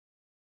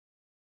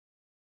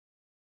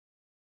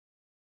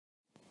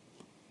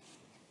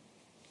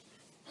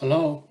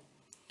Hello.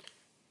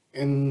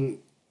 In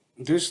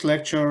this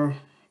lecture,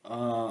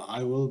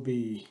 I will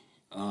be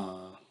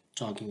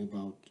talking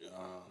about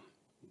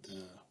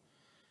the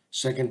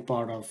second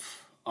part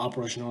of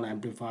operational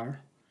amplifier.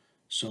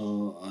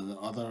 The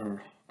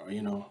other,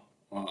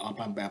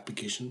 op-amp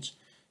applications.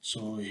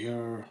 So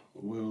here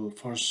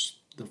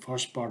the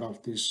first part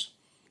of this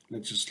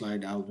lecture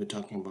slide, I'll be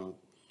talking about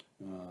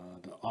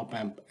the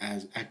op-amp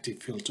as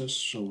active filters.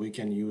 So we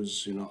can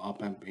use,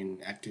 op-amp in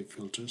active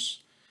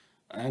filters.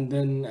 And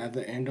then at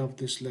the end of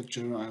this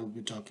lecture, I'll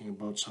be talking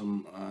about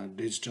some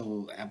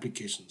digital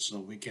applications. So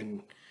we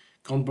can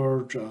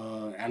convert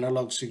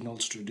analog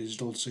signals to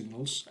digital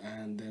signals,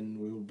 and then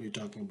we will be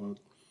talking about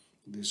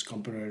these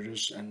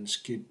comparators and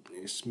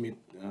Smith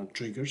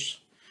triggers.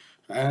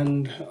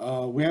 And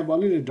we have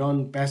already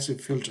done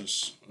passive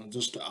filters,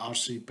 just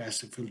RC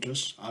passive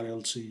filters,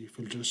 RLC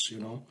filters.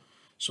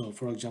 So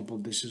for example,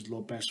 this is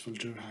low pass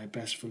filter, high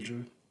pass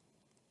filter,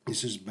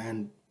 this is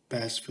band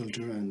pass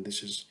filter, and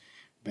this is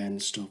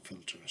band stop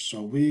filter.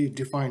 So we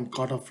define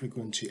cutoff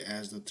frequency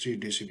as the 3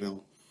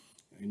 decibel,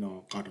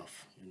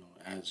 cutoff,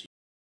 as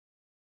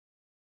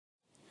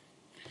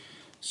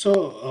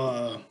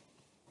so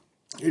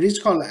it is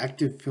called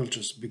active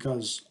filters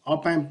because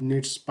op amp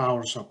needs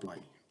power supply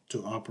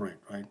to operate,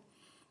 right?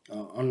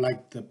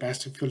 Unlike the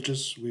passive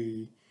filters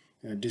we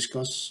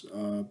discussed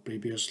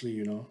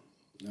previously,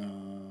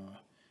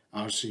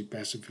 RC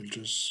passive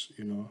filters,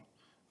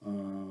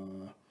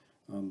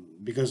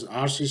 because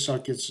RC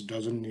circuit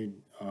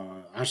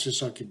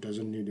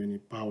doesn't need any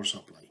power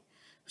supply.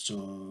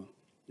 So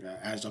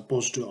as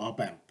opposed to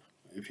op amp,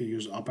 if you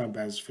use op amp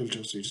as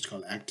filters, it's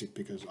called active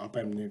because op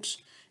amp needs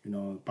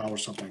power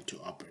supply to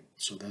operate.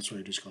 So that's why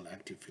it is called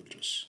active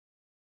filters.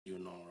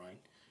 Right?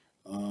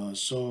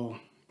 So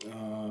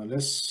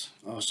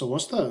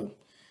what's the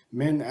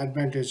main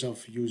advantage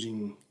of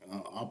using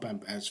op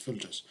amp as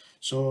filters?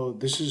 So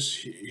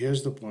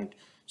here's the point.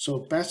 So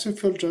passive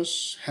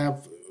filters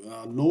have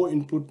low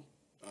input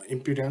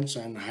impedance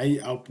and high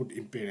output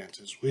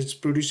impedances, which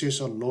produces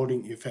a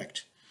loading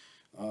effect,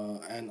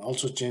 and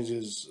also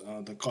changes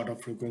the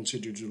cutoff frequency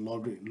due to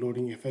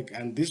loading effect.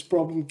 And this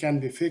problem can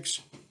be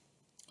fixed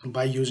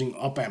by using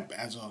op amp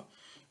as a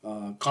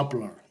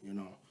coupler,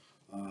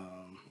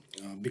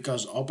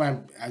 because op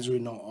amp, as we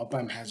know, op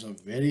amp has a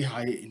very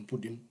high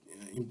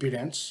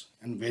impedance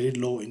and very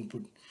low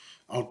input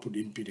output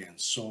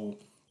impedance. So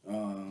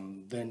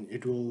then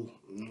it will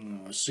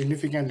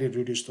significantly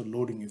reduce the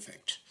loading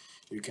effect.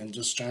 You can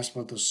just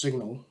transfer the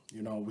signal,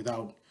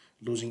 without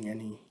losing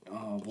any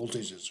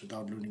voltages,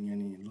 without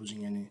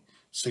losing any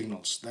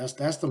signals.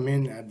 That's the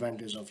main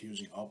advantage of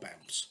using op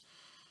amps.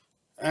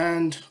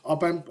 And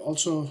op amp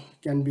also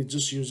can be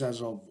just used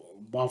as a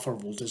buffer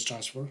voltage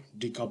transfer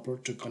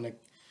decoupler to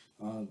connect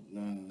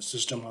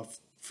system of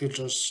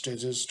filter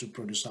stages to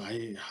produce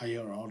a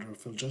higher order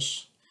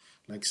filters,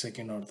 like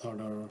second or third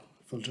order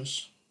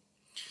filters.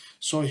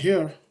 So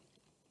here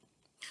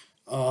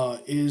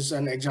is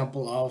an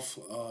example of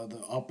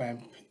the op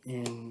amp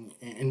in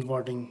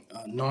inverting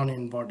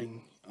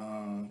non-inverting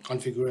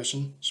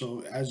configuration.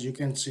 So as you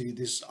can see,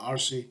 this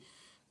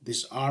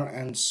R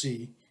and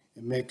C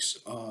makes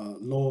a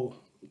low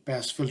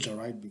pass filter,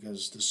 right?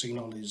 Because the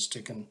signal is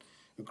taken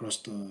across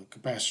the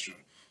capacitor.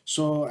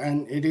 So,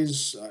 and it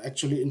is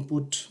actually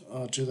input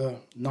to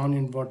the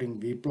non-inverting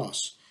V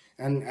plus.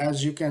 And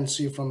as you can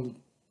see from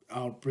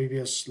our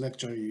previous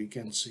lecture, you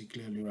can see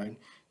clearly, right?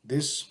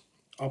 This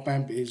op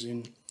amp is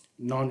in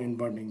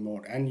non-inverting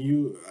mode, and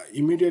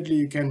immediately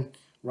you can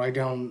write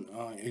down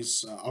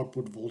its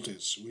output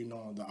voltage. We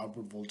know the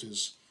output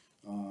voltage,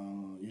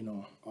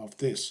 of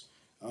this.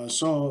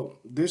 So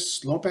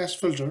this low pass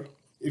filter,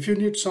 if you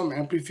need some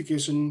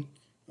amplification,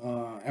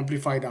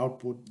 amplified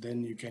output,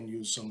 then you can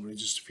use some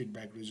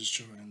feedback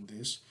resistor and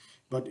this.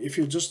 But if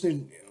you just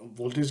need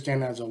voltage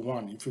gain as a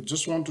 1, if you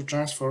just want to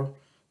transfer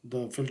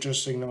the filter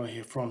signal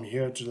here from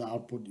here to the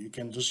output, you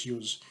can just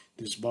use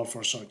this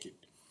buffer circuit.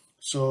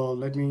 So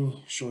let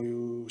me show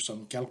you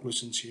some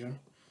calculations here.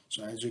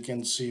 So as you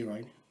can see,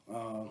 right,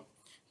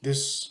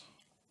 this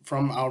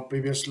from our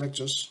previous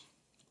lectures,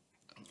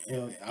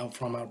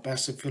 from our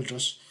passive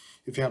filters,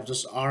 if you have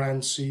just R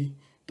and C,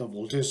 the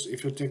voltage,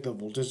 if you take the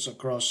voltage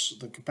across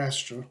the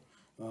capacitor,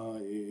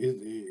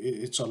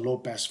 it's a low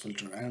pass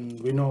filter.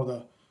 And we know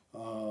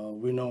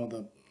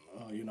the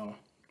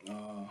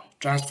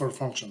transfer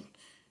function,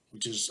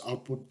 which is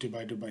output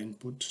divided by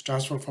input.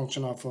 Transfer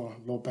function of a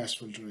low pass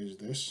filter is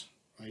this,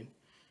 right,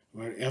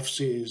 where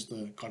FC is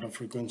the cutoff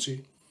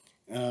frequency.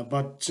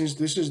 But since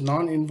this is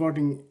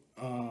non-inverting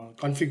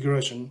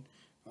configuration,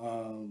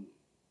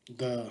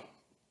 the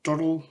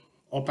total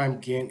op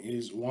amp gain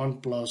is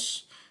 1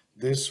 plus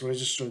this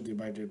register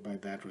divided by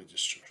that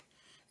register.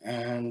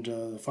 And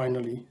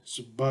finally,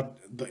 but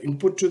the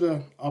input to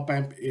the op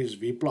amp is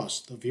V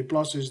plus. The V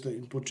plus is the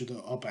input to the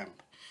op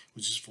amp,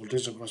 which is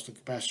voltage across the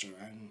capacitor.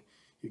 And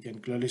you can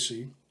clearly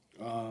see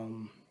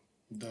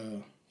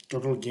the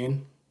total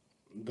gain,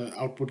 the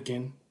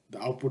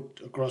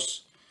output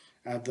across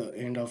at the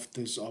end of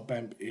this op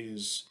amp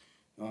is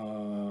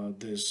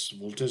this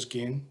voltage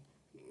gain,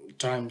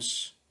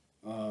 times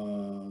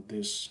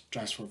this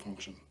transfer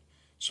function.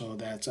 So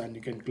that's, and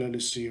you can clearly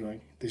see,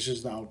 right, this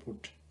is the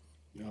output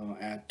uh,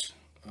 at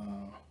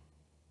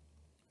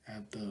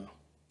at the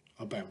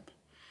op amp.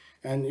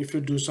 And if you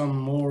do some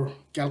more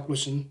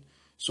calculation,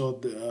 so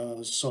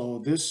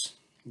this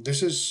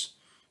is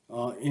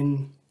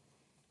in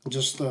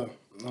just the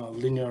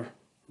linear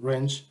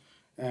range,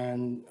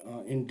 and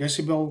in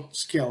decibel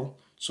scale,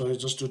 so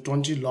it's just a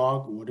 20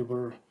 log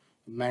whatever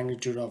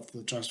magnitude of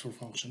the transfer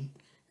function,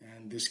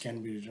 and this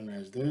can be written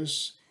as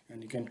this.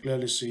 And you can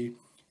clearly see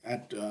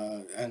at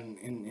and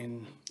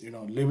in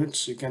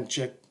limits, you can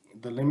check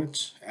the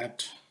limits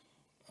at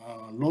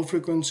low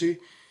frequency.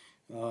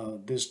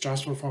 This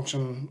transfer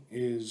function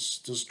is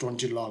just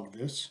 20 log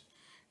this.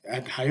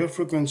 At higher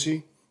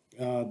frequency,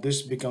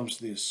 this becomes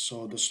this.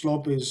 So the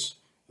slope is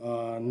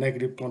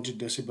negative 20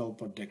 decibel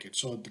per decade.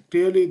 So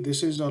clearly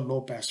this is a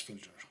low pass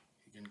filter.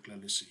 You can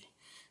clearly see,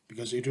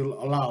 because it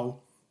will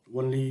allow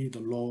only the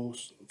low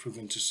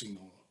frequency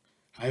signal.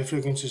 High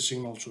frequency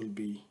signals will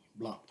be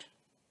blocked.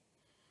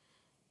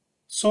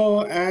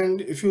 So, and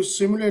if you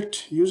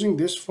simulate using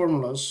these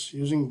formulas,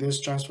 using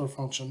this transfer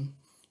function,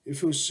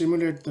 if you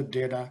simulate the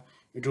data,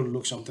 it will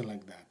look something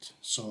like that.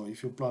 So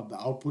if you plot the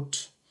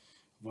output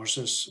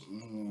versus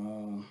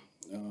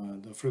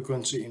the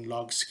frequency in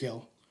log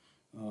scale,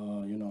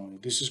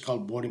 this is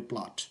called body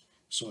plot.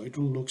 So it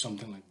will look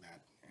something like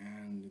that.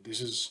 And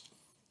this is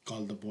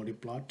called the body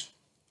plot.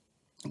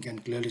 You can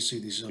clearly see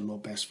this is a low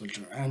pass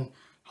filter. And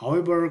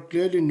however,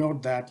 clearly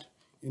note that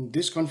in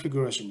this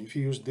configuration, if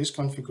you use this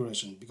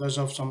configuration, because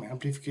of some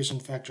amplification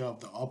factor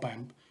of the op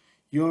amp,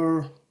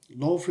 your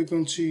low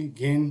frequency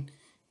gain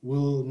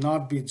will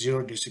not be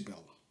 0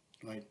 decibel,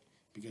 right?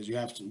 Because you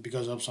have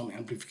because of some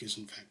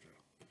amplification factor.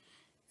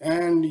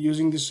 And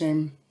using the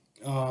same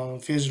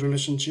phase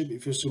relationship,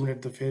 if you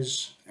simulate the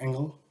phase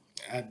angle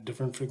at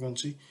different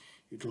frequency,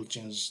 it will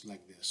change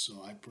like this.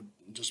 So I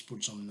just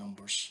put some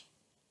numbers.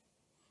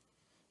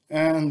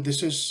 And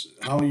this is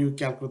how you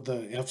calculate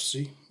the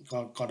FC,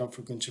 cutoff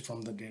frequency,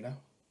 from the data.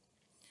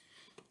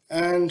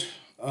 And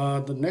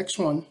the next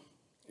one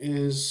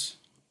is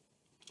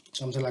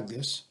something like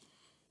this.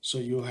 So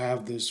you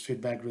have this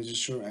feedback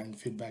resistor and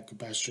feedback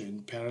capacitor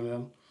in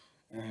parallel,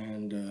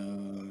 and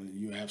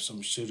you have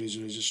some series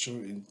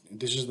resistor, and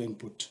this is the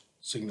input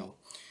signal.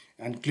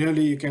 And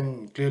clearly you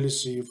can clearly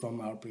see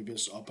from our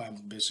previous op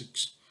amp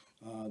basics,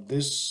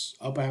 this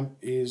op amp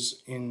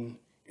is in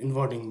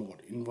inverting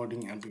mode,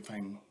 inverting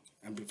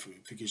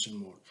amplification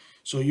mode.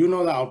 So you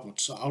know the output.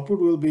 So output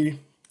will be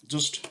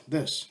just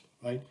this,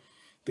 right?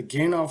 The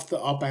gain of the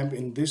op amp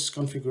in this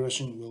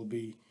configuration will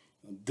be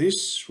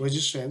this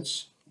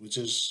resistance, which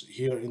is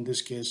here in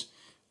this case,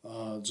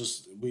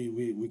 just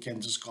we can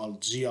just call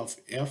G of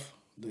F,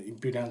 the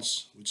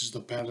impedance, which is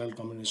the parallel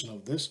combination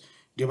of this,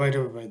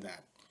 divided by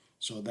that.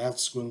 So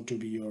that's going to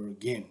be your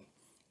gain.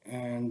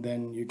 And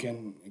then you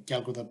can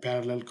calculate the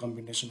parallel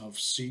combination of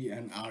C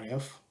and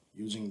RF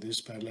using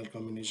this parallel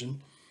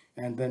combination.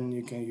 And then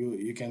you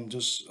can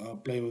just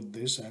play with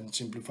this and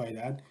simplify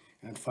that,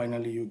 and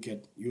finally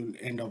you'll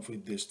end up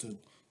with this. The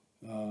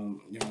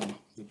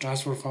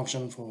transfer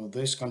function for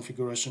this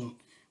configuration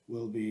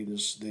will be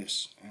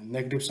this, and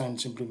negative sign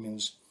simply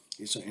means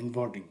it's an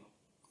inverting.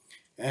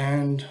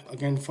 And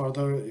again,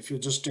 further, if you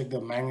just take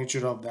the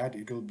magnitude of that,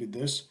 it will be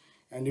this,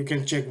 and you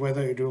can check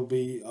whether it will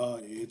be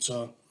it's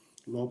a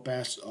low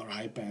pass or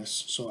high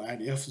pass. So at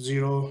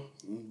f0,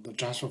 the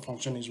transfer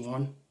function is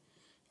 1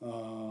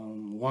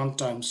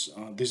 times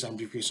this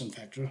amplification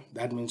factor.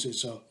 That means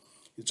it's a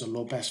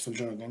low pass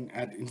filter again.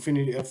 At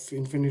infinity, f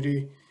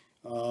infinity,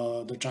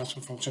 the transfer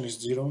function is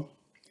 0,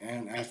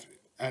 and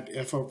at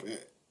f of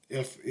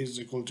f is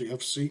equal to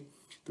fc,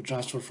 the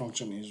transfer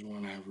function is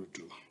 1/2 root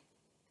 2.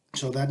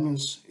 So that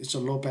means it's a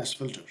low pass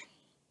filter.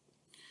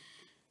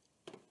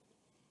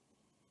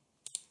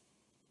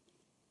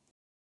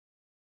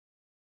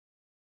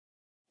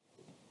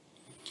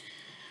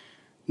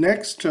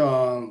 Next,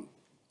 the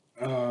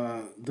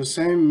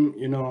same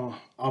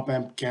op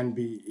amp can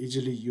be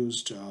easily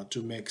used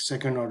to make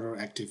second order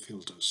active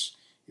filters.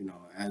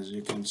 As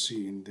you can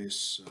see in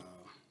this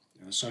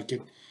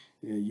circuit,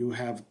 you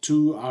have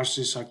two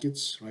RC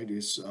circuits, right?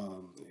 It's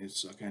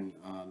again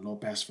low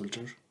pass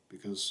filter,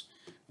 because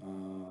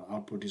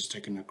output is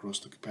taken across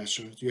the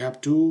capacitor. You have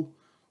two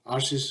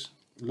RC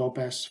low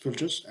pass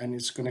filters, and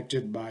it's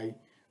connected by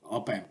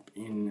op amp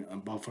in a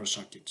buffer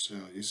circuit. So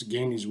its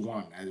gain is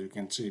 1, as you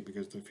can see,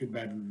 because the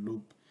feedback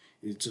loop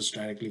is just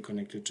directly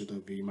connected to the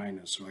V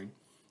minus, right?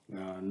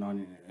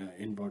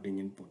 Non-inverting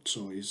input.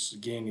 So its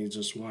gain is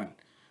just 1.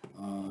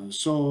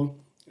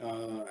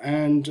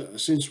 And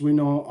since we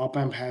know op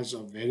amp has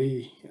a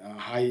very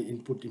high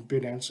input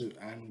impedance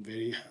and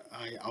very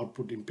high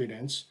output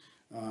impedance,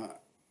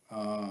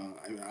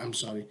 I'm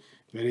sorry,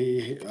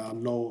 very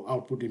low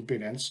output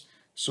impedance.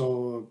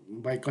 So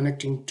by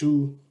connecting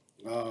two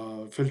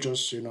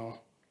filters,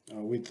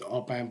 with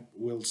op amp,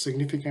 will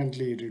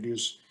significantly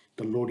reduce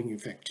the loading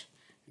effect.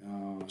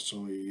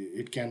 So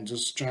it can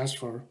just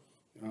transfer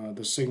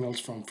the signals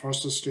from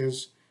first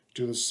stage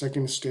to the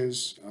second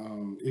stage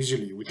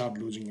easily without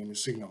losing any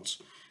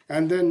signals.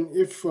 And then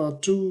if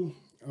two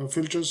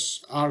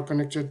filters are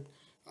connected,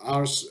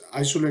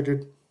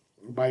 isolated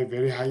by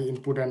very high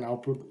input and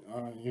output,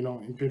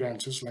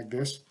 impedances like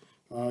this,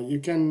 you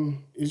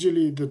can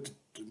easily the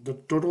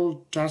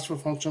total transfer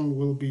function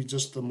will be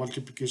just the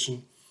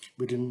multiplication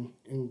between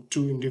in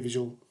two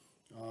individual,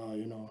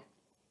 you know,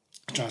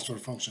 transfer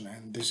function.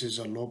 And this is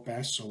a low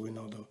pass, so we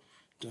know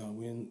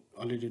we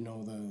already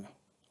know the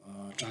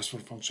transfer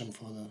function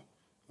for the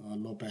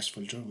low pass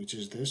filter, which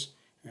is this.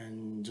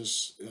 And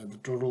just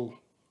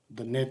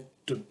the net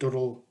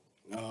total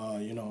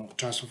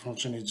transfer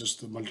function is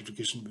just the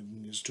multiplication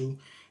between these two.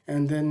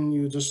 And then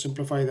you just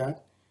simplify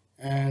that,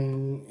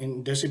 and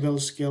in decibel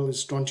scale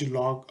is 20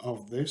 log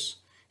of this,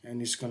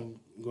 and it's going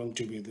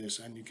to be this.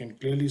 And you can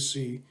clearly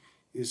see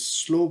its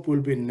slope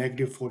will be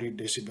negative 40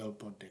 decibel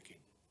per decade,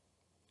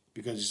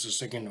 because it's a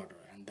second order,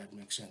 and that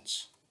makes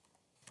sense.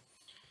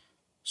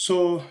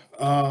 So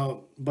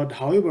but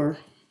however,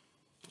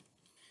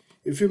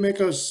 if you make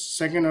a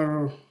second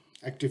order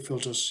active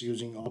filters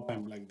using op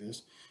amp like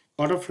this,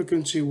 cutoff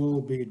frequency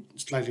will be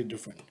slightly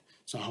different.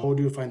 So how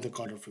do you find the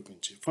cutoff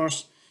frequency?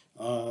 First,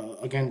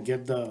 again,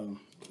 get the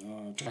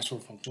transfer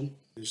function,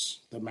 this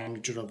the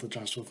magnitude of the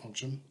transfer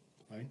function,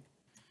 right?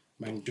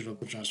 Magnitude of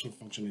the transfer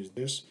function is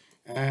this,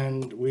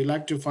 and we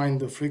like to find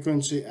the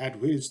frequency at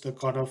which the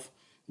cutoff,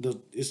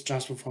 its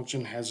transfer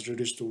function has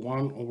reduced to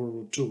 1 over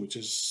root 2, which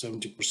is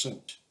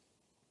 70%.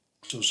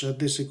 So set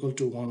this equal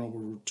to 1 over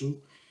root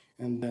 2,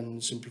 and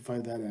then simplify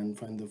that and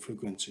find the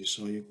frequency.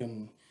 So you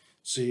can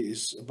see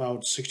it's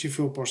about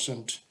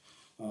 64%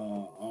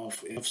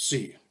 of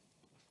FC,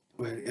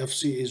 where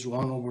FC is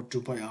 1 over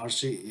 2 pi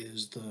RC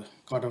is the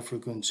cutoff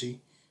frequency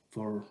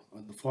for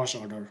the first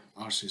order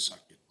RC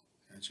circuit,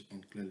 as you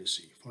can clearly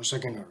see. For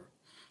second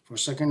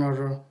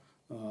order,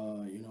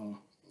 the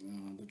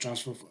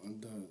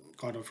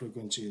cutoff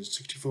frequency is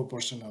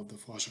 64% of the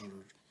first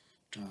order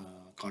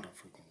cutoff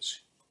frequency.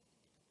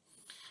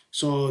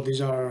 So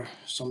these are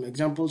some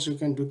examples you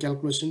can do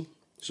calculation.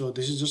 So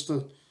this is just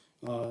the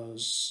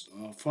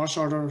first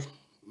order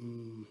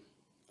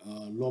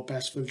low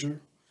pass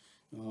filter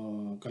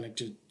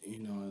connected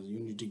in a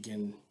unity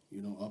gain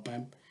op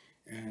amp,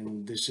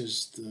 and this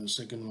is the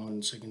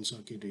second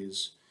circuit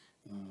is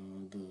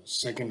the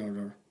second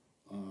order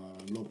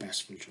low pass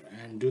filter.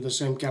 And do the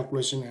same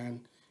calculation and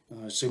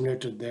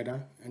simulate the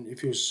data. And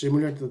if you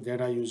simulate the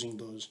data using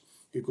those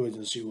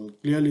equations, you will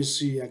clearly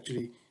see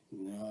actually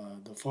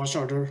the first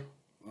order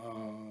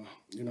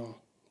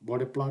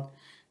body plot.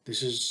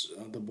 This is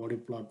the body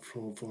plot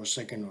for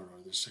second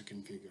order, the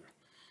second figure.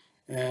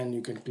 And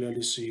you can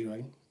clearly see,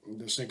 right,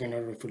 the second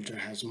order filter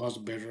has much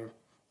better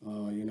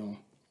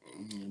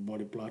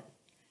body plot,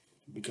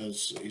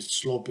 because its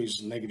slope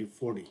is negative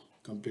 40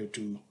 compared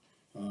to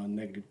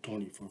negative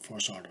 20 for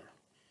first order.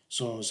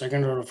 So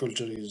second order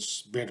filter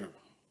is better.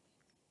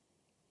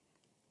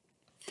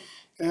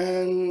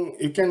 And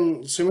you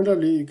can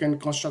similarly you can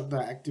construct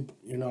the active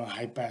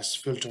high pass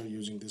filter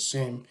using the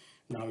same.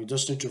 Now you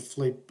just need to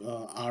flip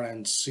R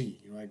and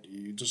C, right?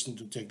 You just need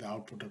to take the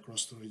output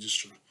across the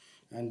register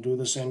and do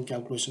the same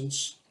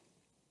calculations.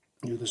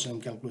 So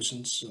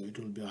it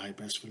will be a high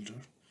pass filter.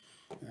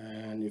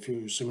 And if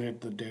you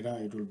simulate the data,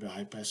 it will be a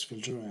high pass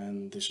filter.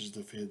 And this is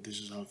the phase. This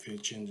is how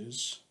phase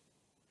changes.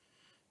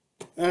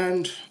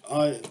 And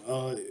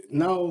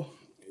now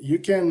you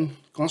can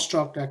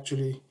construct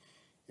actually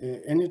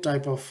any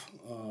type of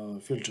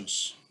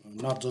filters,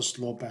 not just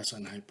low pass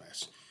and high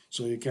pass.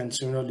 So you can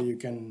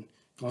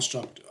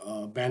construct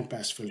a band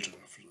pass filter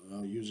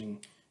using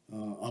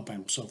op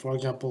amp. So for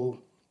example,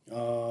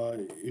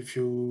 if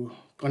you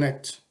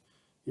connect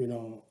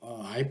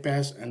a high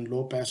pass and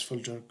low pass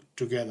filter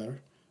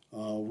together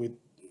with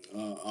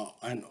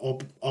an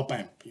op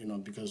amp,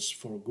 because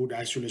for good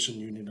isolation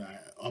you need an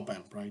op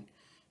amp, right?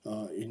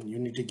 In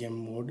unity gain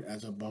mode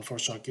as a buffer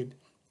circuit,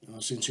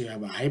 since you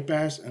have a high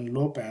pass and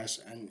low pass,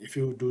 and if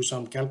you do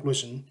some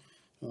calculation,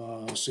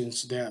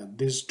 since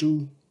these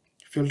two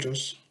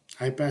filters,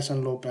 high pass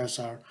and low pass,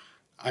 are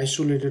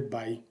isolated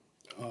by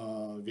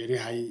very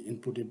high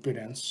input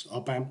impedance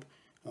op amp,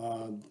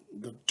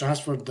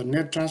 the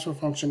net transfer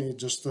function is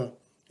just the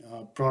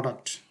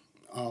product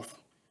of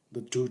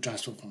the two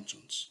transfer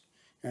functions.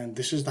 And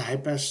this is the high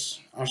pass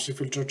RC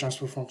filter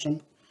transfer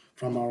function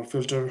from our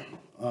filter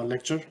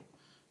lecture,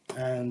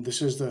 and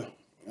this is the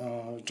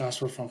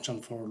transfer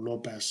function for low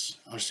pass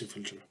RC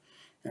filter.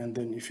 And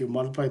then if you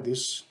multiply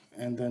this,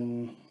 and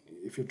then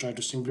if you try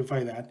to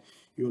simplify that,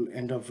 you'll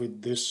end up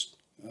with this.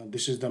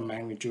 This is the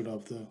magnitude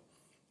of the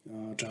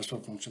transfer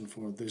function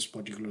for this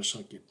particular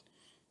circuit.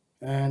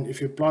 And if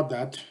you plot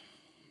that,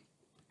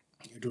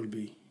 it will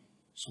be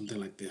something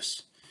like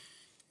this.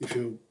 If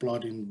you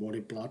plot in body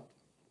plot,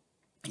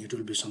 it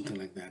will be something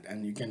like that.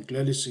 And you can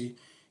clearly see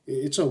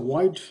it's a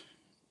wide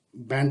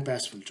band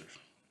pass filter,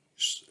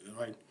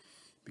 right?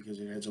 Because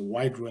it has a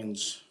wide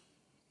range,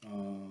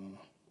 so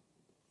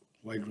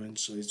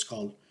it's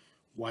called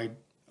wide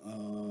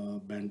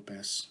band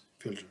pass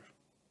filter.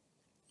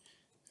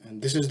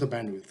 And this is the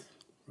bandwidth,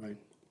 right?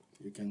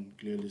 you can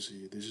clearly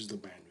see this is the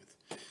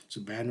bandwidth.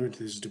 So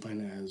bandwidth is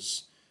defined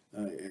as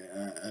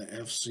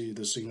FC,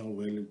 the signal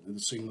value, the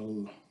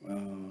signal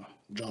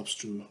drops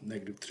to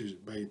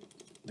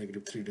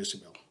 -3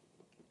 decibel.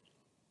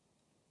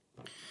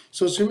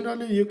 So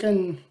similarly, you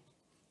can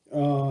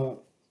uh,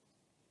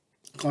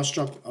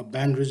 construct a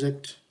band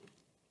reject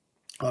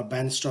or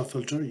band stop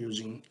filter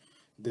using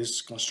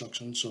this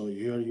construction. So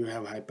here you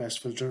have high pass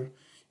filter,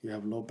 you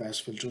have low pass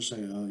filters,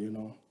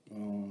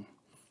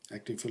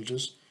 active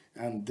filters,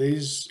 and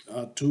these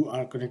two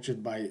are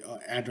connected by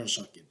adder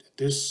circuit.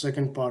 This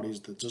second part is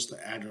just the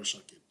adder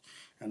circuit.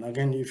 And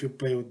again, if you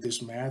play with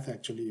this math,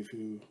 actually, if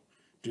you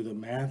do the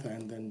math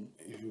and then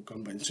if you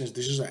combine, since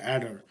this is an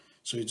adder,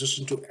 so you just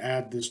need to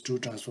add these two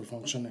transfer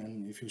function,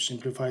 and if you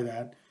simplify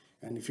that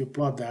and if you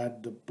plot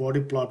that, the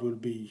body plot will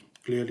be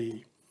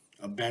clearly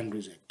a band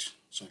reject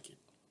circuit.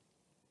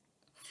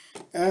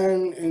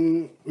 And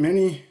in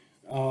many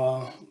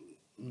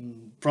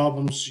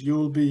problems,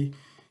 you'll be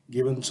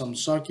given some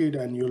circuit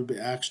and you'll be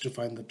asked to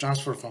find the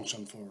transfer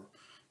function for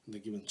the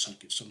given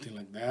circuit, something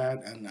like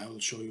that. And I will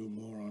show you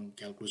more on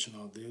calculation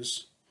of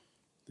this.